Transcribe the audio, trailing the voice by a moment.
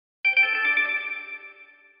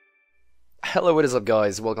Hello, what is up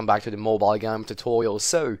guys? Welcome back to the mobile game tutorial.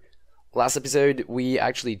 So, last episode we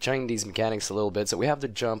actually changed these mechanics a little bit. So we have the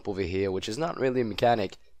jump over here, which is not really a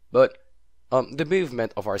mechanic, but the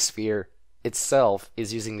movement of our sphere itself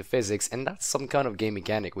is using the physics, and that's some kind of game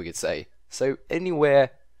mechanic, we could say. So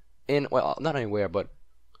anywhere in, well, not anywhere, but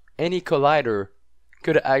any collider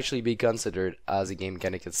could actually be considered as a game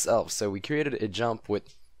mechanic itself. So we created a jump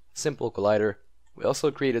with simple collider. We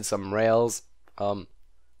also created some rails.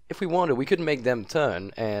 If we wanted, we could make them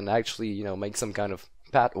turn and actually, make some kind of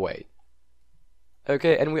pathway.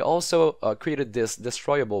 Okay, and we also created this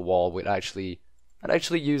destroyable wall that actually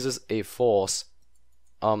uses a force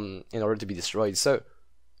in order to be destroyed. So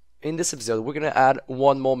in this episode, we're gonna add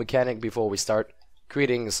one more mechanic before we start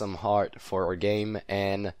creating some heart for our game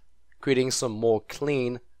and creating some more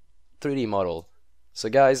clean 3D model. So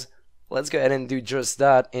guys, let's go ahead and do just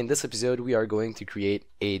that. In this episode, we are going to create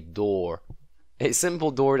a door. A simple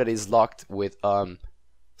door that is locked with,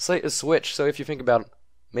 say, a switch. So if you think about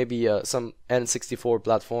maybe some N64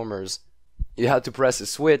 platformers, you had to press a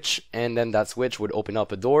switch, and then that switch would open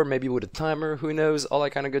up a door, maybe with a timer, who knows, all that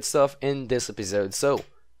kind of good stuff in this episode. So,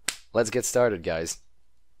 let's get started, guys.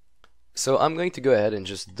 So I'm going to go ahead and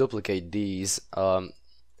just duplicate these,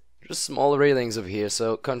 just small railings over here.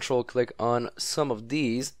 So Control click on some of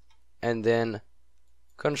these, and then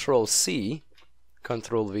Control C,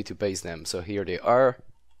 Control V to paste them. So here they are.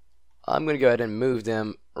 I'm going to go ahead and move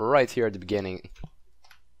them right here at the beginning.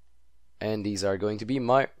 And these are going to be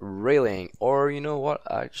my railing. Or you know what?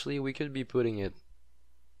 Actually, we could be putting it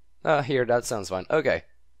here. That sounds fine. Okay,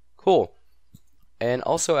 cool. And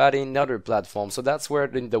also add another platform. So that's where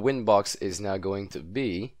the wind box is now going to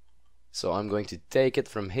be. So I'm going to take it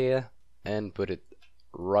from here and put it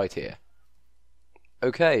right here.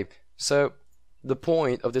 Okay, so the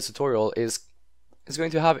point of this tutorial is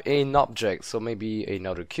going to have an object, so maybe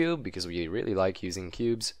another cube, because we really like using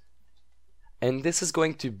cubes. And this is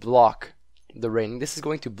going to block the rain. This is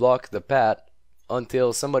going to block the path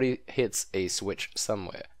until somebody hits a switch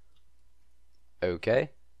somewhere.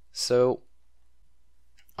 Okay, so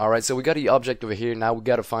alright, so we got the object over here. Now we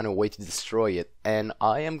gotta find a way to destroy it, and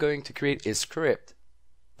I am going to create a script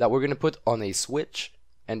that we're gonna put on a switch,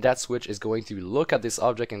 and that switch is going to look at this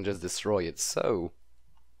object and just destroy it. So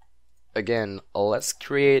again, let's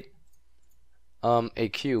create a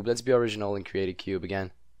cube. Let's be original and create a cube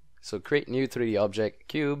again. So create new 3D object,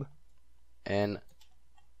 cube, and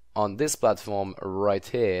on this platform right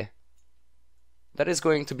here, that is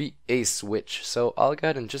going to be a switch. So I'll go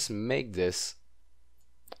ahead and just make this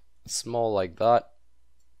small like that,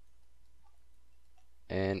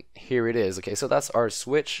 and here it is. Okay, so that's our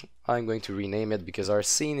switch. I'm going to rename it because our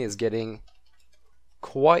scene is getting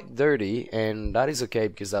quite dirty, and that is okay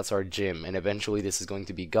because that's our gym, and eventually this is going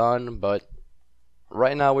to be gone, but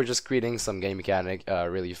right now we're just creating some game mechanic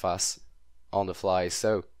really fast on the fly.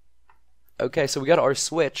 So okay, so we got our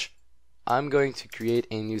switch. I'm going to create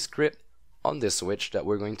a new script on this switch that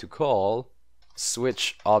we're going to call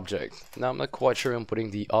switch object. Now I'm not quite sure I'm putting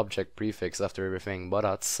the object prefix after everything, but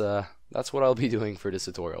that's what I'll be doing for this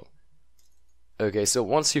tutorial. Okay, so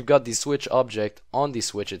once you've got the switch object on the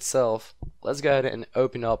switch itself, let's go ahead and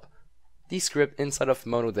open up the script inside of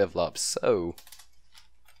MonoDevLab. So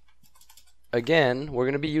again, we're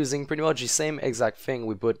going to be using pretty much the same exact thing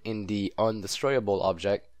we put in the undestroyable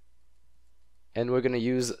object, and we're going to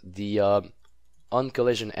use the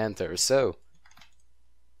onCollision enter. So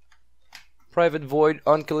private void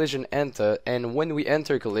onCollision enter, and when we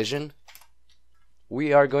enter collision,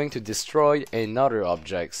 we are going to destroy another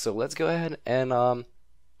object. So let's go ahead and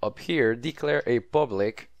up here declare a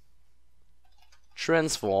public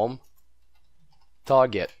transform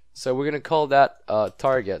target. So we're gonna call that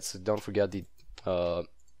target. So don't forget the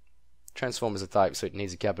transform is a type, so it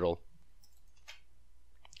needs a capital.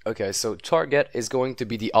 Okay, so target is going to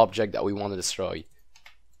be the object that we want to destroy.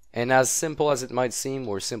 And as simple as it might seem,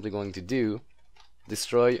 we're simply going to do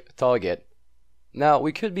destroy target. Now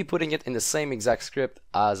we could be putting it in the same exact script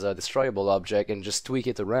as a destroyable object and just tweak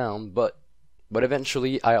it around, but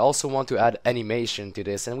eventually I also want to add animation to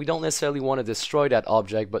this, and we don't necessarily want to destroy that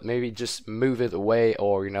object, but maybe just move it away,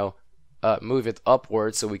 or move it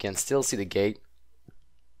upwards so we can still see the gate,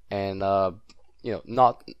 and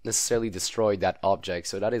not necessarily destroy that object.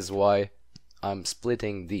 So that is why I'm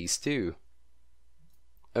splitting these two.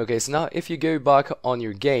 Okay, so now if you go back on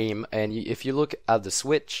your game and if you look at the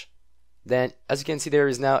switch, then as you can see there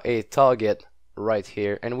is now a target right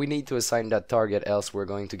here, and we need to assign that target, else we're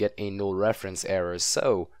going to get a null reference error.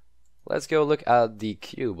 So let's go look at the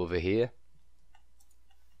cube over here.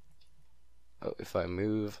 Oh, if I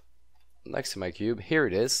move, next to my cube. Here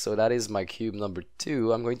it is. So that is my cube number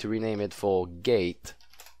 2. I'm going to rename it for gate.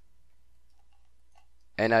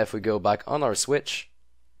 And now if we go back on our switch,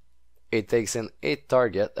 it takes in a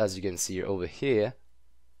target, as you can see over here.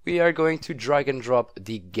 We are going to drag and drop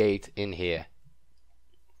the gate in here.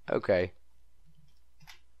 Okay.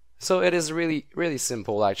 So it is really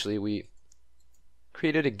simple actually. We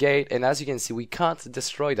created a gate, and as you can see, we can't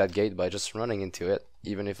destroy that gate by just running into it,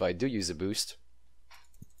 even if I do use a boost.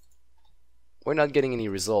 We're not getting any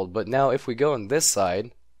result, but now if we go on this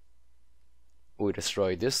side, we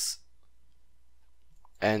destroy this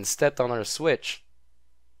and stepped on our switch.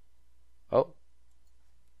 Oh.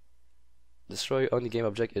 Destroy on the game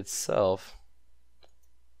object itself.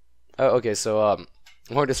 Oh, okay, so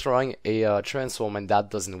we're destroying a transform and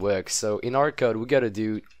that doesn't work. So in our code, we gotta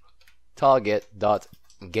do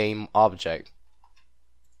target.gameObject.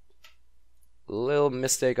 Little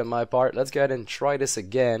mistake on my part. Let's go ahead and try this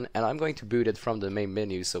again, and I'm going to boot it from the main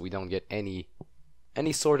menu so we don't get any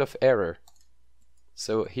sort of error.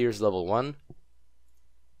 So here's level 1.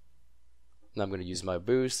 Now I'm going to use my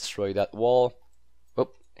boost, destroy that wall.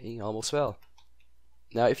 Oh, he almost fell.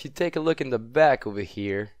 Now if you take a look in the back over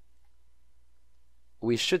here,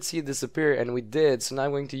 we should see it disappear, and we did. So now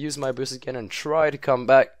I'm going to use my boost again and try to come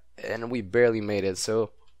back, and we barely made it.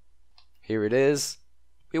 So here it is.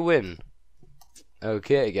 We win.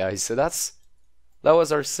 Okay guys, so that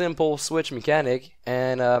was our simple switch mechanic,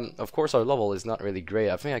 and of course our level is not really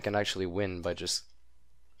great. I think I can actually win by just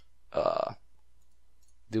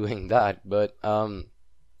doing that, but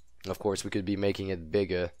of course we could be making it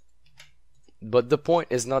bigger. But the point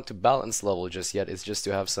is not to balance level just yet, it's just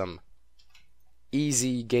to have some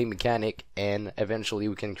easy game mechanic, and eventually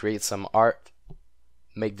we can create some art,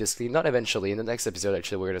 make this clean. Not eventually, in the next episode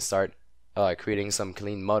actually we're gonna start creating some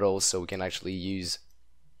clean models so we can actually use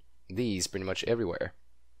these pretty much everywhere.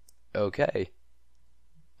 Okay.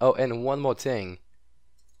 Oh, and one more thing.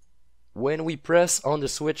 When we press on the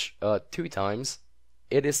switch 2 times,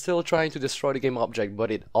 it is still trying to destroy the game object,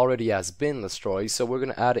 but it already has been destroyed, so we're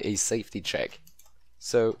gonna add a safety check.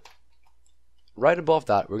 So right above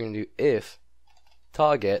that, we're gonna do if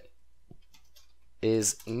target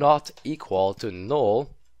is not equal to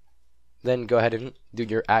null, then go ahead and do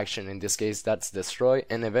your action. In this case, that's destroy,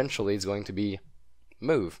 and eventually it's going to be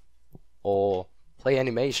move or play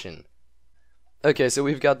animation. Okay, so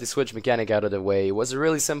we've got the switch mechanic out of the way. It was a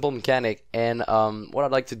really simple mechanic, and what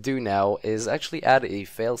I'd like to do now is actually add a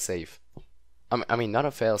failsafe. I mean, not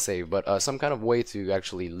a failsafe, but some kind of way to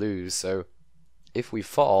actually lose. So if we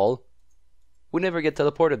fall, we never get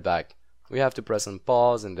teleported back. We have to press on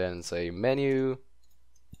pause and then say menu,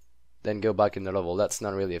 then go back in the level. That's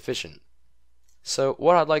not really efficient. So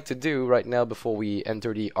what I'd like to do right now before we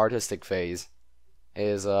enter the artistic phase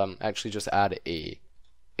is actually just add a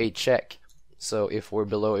check. So if we're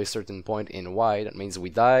below a certain point in Y, that means we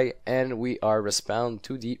die and we are respawned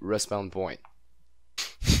to the respawn point.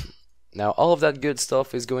 Now all of that good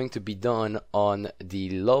stuff is going to be done on the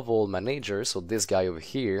level manager, so this guy over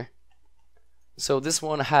here. So this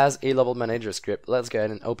one has a level manager script. Let's go ahead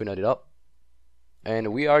and open it up,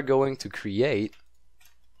 and we are going to create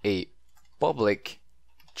a public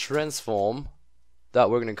transform that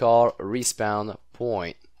we're going to call respawn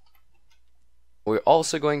point. We're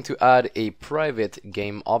also going to add a private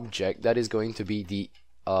game object that is going to be the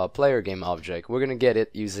player game object. We're going to get it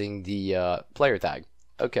using the player tag.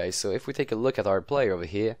 Okay, so if we take a look at our player over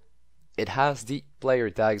here, it has the player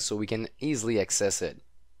tag, so we can easily access it.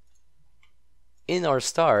 In our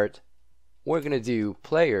start, we're going to do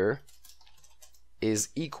player is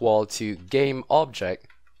equal to game object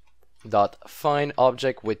dot find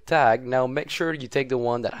object with tag. Now make sure you take the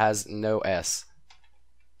one that has no s.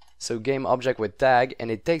 So game object with tag,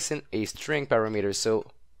 and it takes in a string parameter. So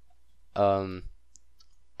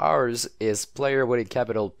ours is player with a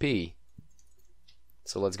capital P.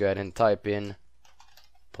 So let's go ahead and type in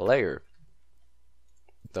player.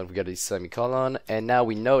 Don't forget the semicolon, and now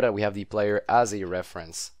we know that we have the player as a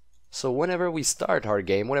reference. So whenever we start our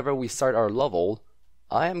game, whenever we start our level,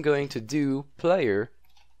 I am going to do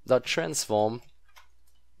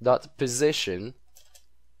player.transform.position,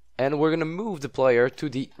 and we're going to move the player to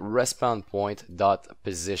the respawn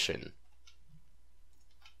point.position.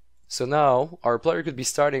 So now our player could be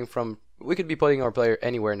starting from, we could be putting our player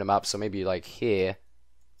anywhere in the map, so maybe like here,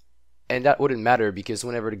 and that wouldn't matter because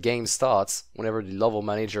whenever the game starts, whenever the level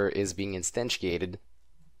manager is being instantiated,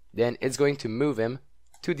 then it's going to move him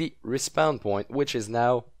to the respawn point, which is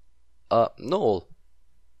now null.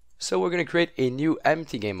 So we're going to create a new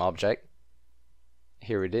empty game object.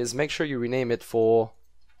 Here it is. Make sure you rename it for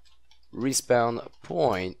respawn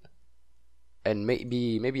point, and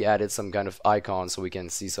maybe added some kind of icon so we can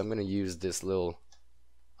see. So I'm gonna use this little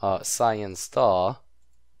cyan star.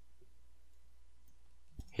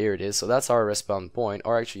 Here it is. So that's our respawn point.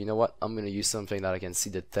 Or actually, you know what? I'm gonna use something that I can see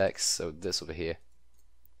the text. So this over here.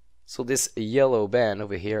 So this yellow band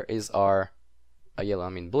over here is our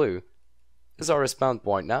blue is our respawn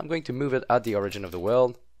point. Now I'm going to move it at the origin of the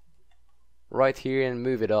world right here and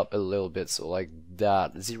move it up a little bit, so like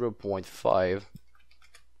that, 0.5,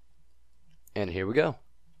 and here we go.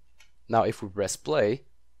 Now if we press play,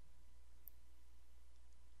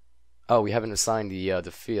 oh, we haven't assigned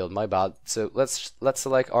the field, my bad. So let's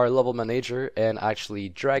select our level manager and actually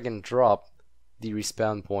drag and drop the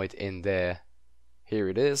respawn point in there. Here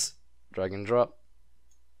it is, drag and drop.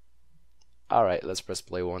 Alright, let's press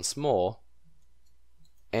play once more.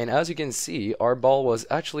 And as you can see, our ball was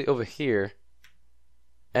actually over here,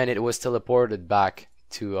 and it was teleported back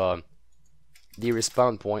to the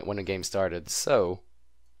respawn point when the game started. So,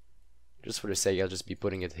 just for the sake, I'll just be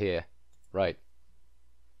putting it here. Right.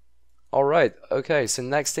 Alright, okay, so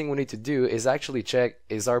next thing we need to do is actually check,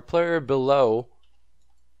 is our player below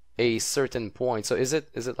a certain point? So is it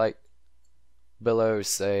like below,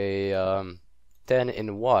 say, 10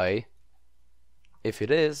 in Y? If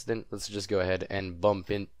it is, then let's just go ahead and bump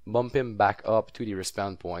him back up to the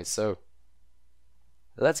respawn point. So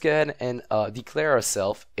let's go ahead and declare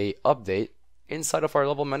ourselves a update inside of our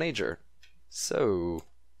level manager. So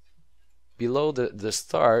below the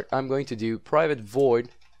start, I'm going to do private void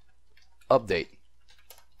update,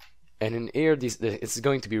 and in here it's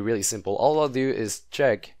going to be really simple. All I'll do is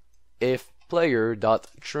check if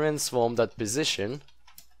player.transform.position.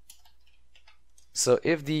 So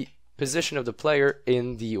if the position of the player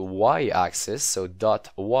in the y-axis, so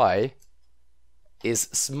 .y, is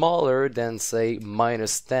smaller than, say,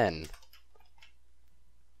 -10,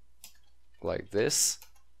 like this,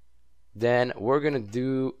 then we're gonna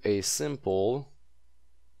do a simple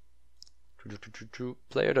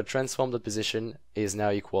player.transform.position is now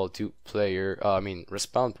equal to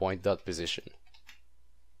respawn point.position.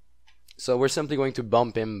 So we're simply going to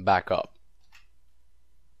bump him back up.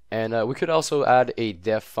 And we could also add a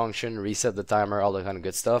def function, reset the timer, all that kind of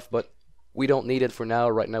good stuff, but we don't need it for now.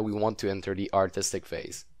 Right now we want to enter the artistic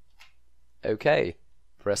phase. Okay,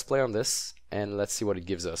 press play on this and let's see what it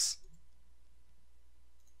gives us.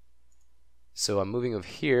 So I'm moving over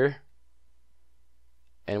here,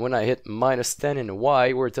 and when I hit -10 in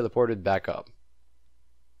Y, we're teleported back up.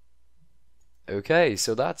 Okay,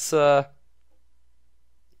 so that's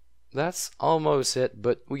almost it,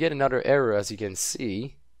 but we get another error. As you can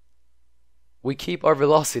see, we keep our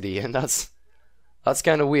velocity, and that's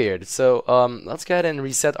kind of weird. So let's go ahead and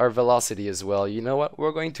reset our velocity as well. You know what?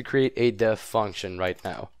 We're going to create a def function right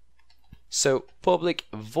now. So public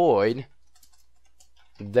void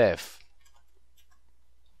def.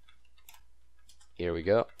 Here we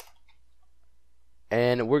go.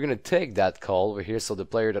 And we're gonna take that call over here. So the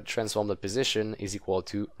player.transform.position is equal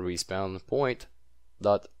to respawn point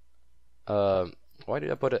dot. Why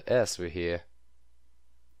did I put an S over here?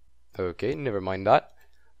 Okay, never mind that.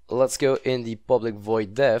 Let's go in the public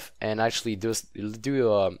void def and actually do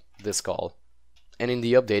this call. And in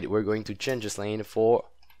the update, we're going to change this lane for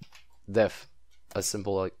def, as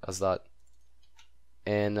simple as that.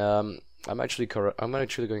 And I'm actually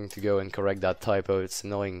going to go and correct that typo. It's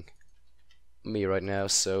annoying me right now.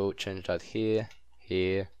 So change that here,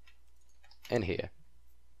 here, and here.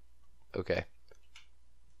 Okay.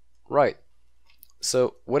 Right.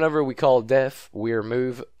 So whenever we call def, we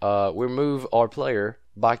move our player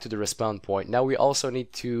back to the respawn point. Now we also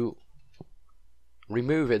need to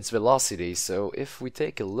remove its velocity. So if we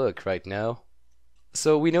take a look right now,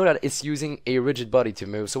 so we know that it's using a rigid body to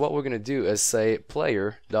move. So what we're gonna do is say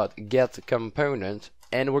player.getComponent,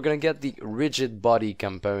 and we're gonna get the rigid body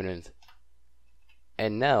component.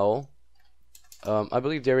 And now, I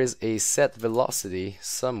believe there is a set velocity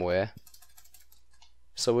somewhere.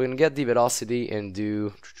 So we're gonna get the velocity and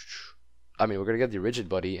do, we're gonna get the rigid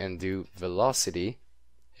body and do velocity.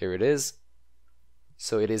 Here it is.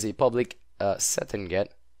 So it is a public set and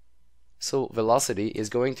get. So velocity is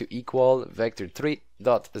going to equal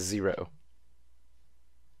vector3.0.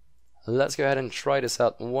 Let's go ahead and try this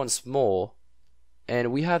out once more.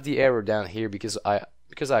 And we have the error down here because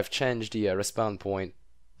I've changed the respawn point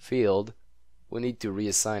field. We need to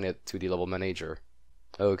reassign it to the level manager.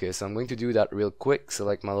 Okay, so I'm going to do that real quick.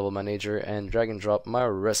 Select my level manager and drag and drop my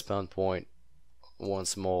respawn point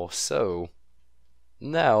once more. So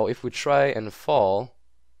now if we try and fall,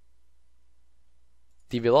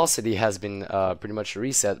 the velocity has been pretty much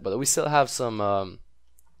reset, but we still have some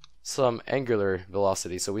angular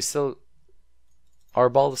velocity. So we still our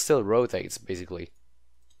ball still rotates basically.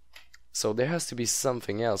 So there has to be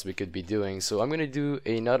something else we could be doing. So I'm gonna do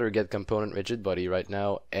another get component rigid body right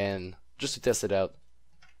now, and just to test it out,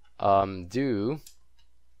 do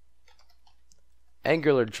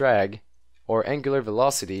angular drag or angular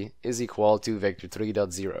velocity is equal to vector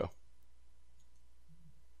 3.0.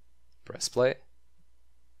 Press play.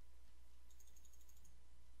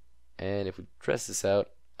 And if we press this out,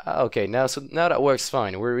 okay, now that works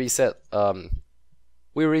fine. We reset to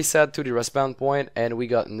the respawn point, and we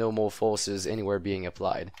got no more forces anywhere being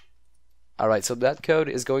applied. Alright, so that code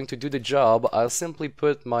is going to do the job. I'll simply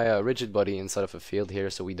put my rigid body inside of a field here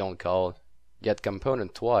so we don't call get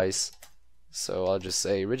component twice. So I'll just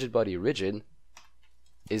say rigid body rigid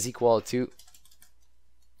is equal to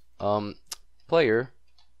player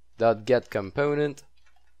dot get component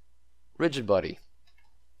rigid body,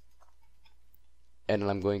 and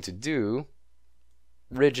I'm going to do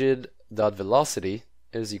rigid dot velocity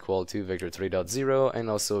is equal to vector 3.0, and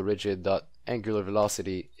also rigid dot angular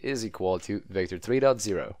velocity is equal to vector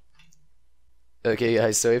 3.0. Okay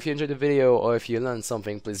guys, so if you enjoyed the video or if you learned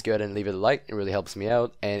something, please go ahead and leave it a like. It really helps me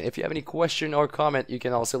out. And if you have any question or comment, you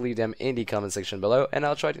can also leave them in the comment section below, and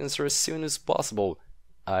I'll try to answer as soon as possible.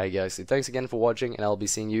 Alright guys, so thanks again for watching, and I'll be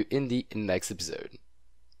seeing you in the next episode.